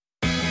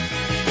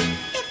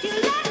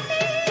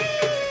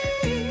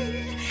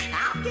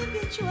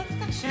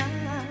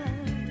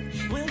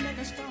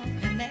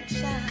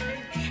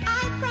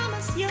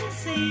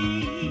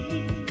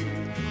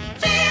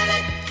Feel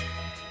it.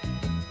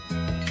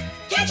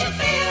 Can't you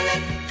feel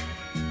it?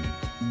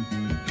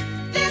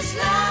 This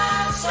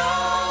love so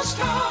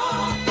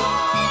strong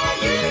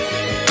for you.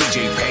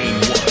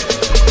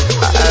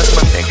 I asked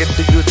my nigga,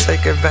 do you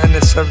take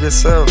advantage of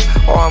yourself?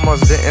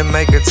 Almost didn't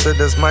make it to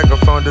this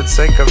microphone to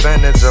take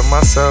advantage of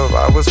myself.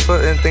 I was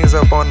putting things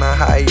up on a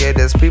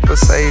hiatus. People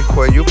say,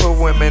 Quay, you put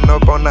women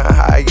up on a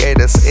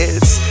hiatus.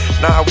 It's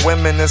not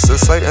women, it's a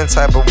certain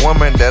type of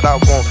woman that I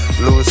won't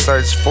lose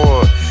search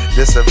for.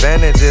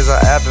 Disadvantage is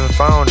I haven't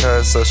found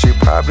her, so she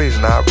probably's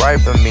not right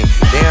for me.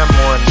 Damn,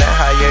 on that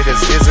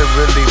hiatus, is it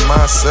really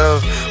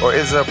myself? Or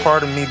is it a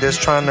part of me that's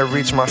trying to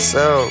reach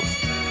myself?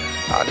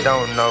 I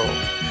don't know.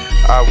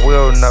 I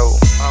will know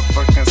my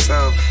fucking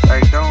self.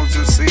 Like, don't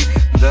you see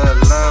the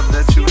love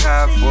that you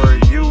have for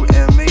you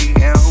and me?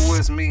 And who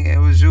is me? It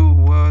was you.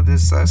 Well,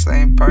 this the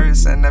same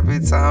person. Every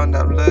time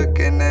I'm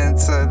looking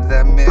into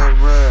that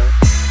mirror,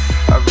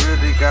 I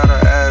really gotta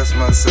ask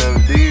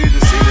myself, do you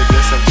see the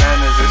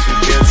disadvantage that you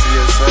get to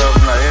yourself?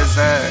 Now, is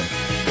that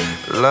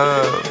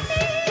love?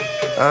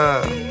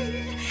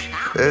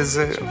 Is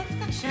it?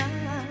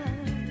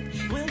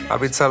 I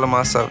be telling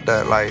myself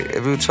that, like,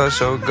 if you trust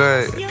your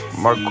gut,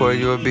 Marquis,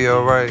 you will be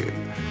alright.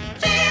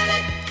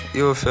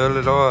 You will feel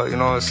it all, you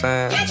know what I'm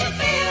saying?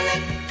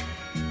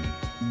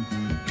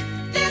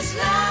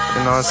 You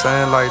know what I'm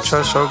saying? Like,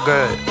 trust your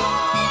gut.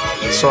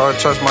 So I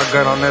trust my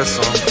gut on this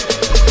one.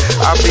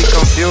 I be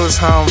confused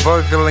how I'm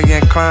vocally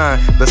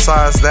inclined.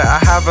 Besides that, I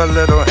have a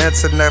little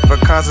internet for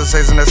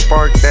conversation that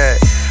spark that.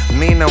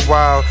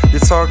 Meanwhile, you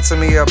talk to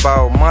me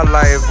about my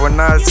life. When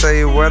I tell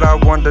you what I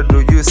want to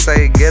do, you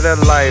say get a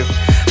life.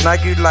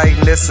 Like you like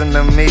listen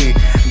to me.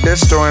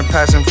 Destroying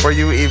passion for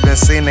you, even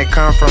seen it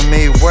come from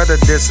me. What a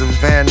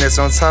disadvantage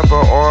on top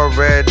of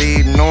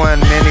already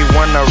knowing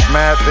anyone to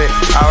map it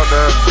out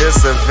of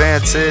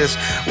disadvantage.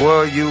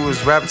 Well, you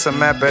was rap to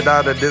map it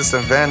out of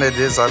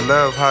disadvantages. I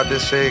love how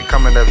this shit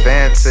come in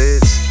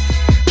advantage.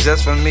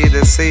 Just for me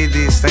to see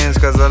these things,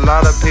 cause a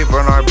lot of people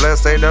aren't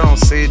blessed, they don't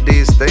see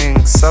these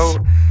things.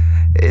 So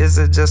is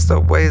it just a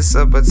waste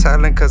of a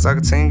talent? Cause I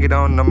sing it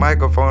on the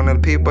microphone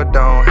and people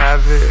don't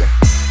have it.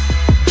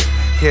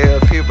 Yeah,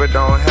 people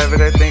don't have it.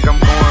 They think I'm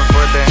going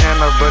for the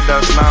handle, but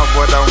that's not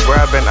what I'm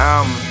grabbing.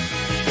 I'm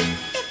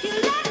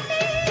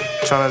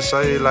trying to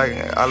show you,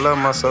 like, I love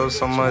myself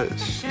so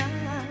much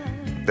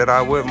that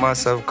I whip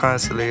myself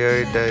constantly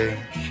every day.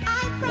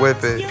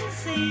 Whip it.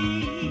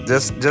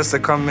 Just to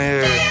come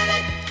here.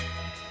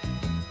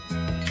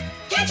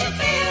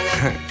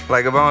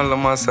 Like, if I don't love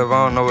myself,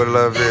 I don't know what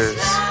love is.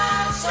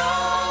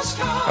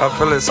 I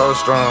feel it so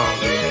strong.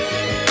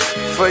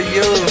 For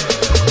you.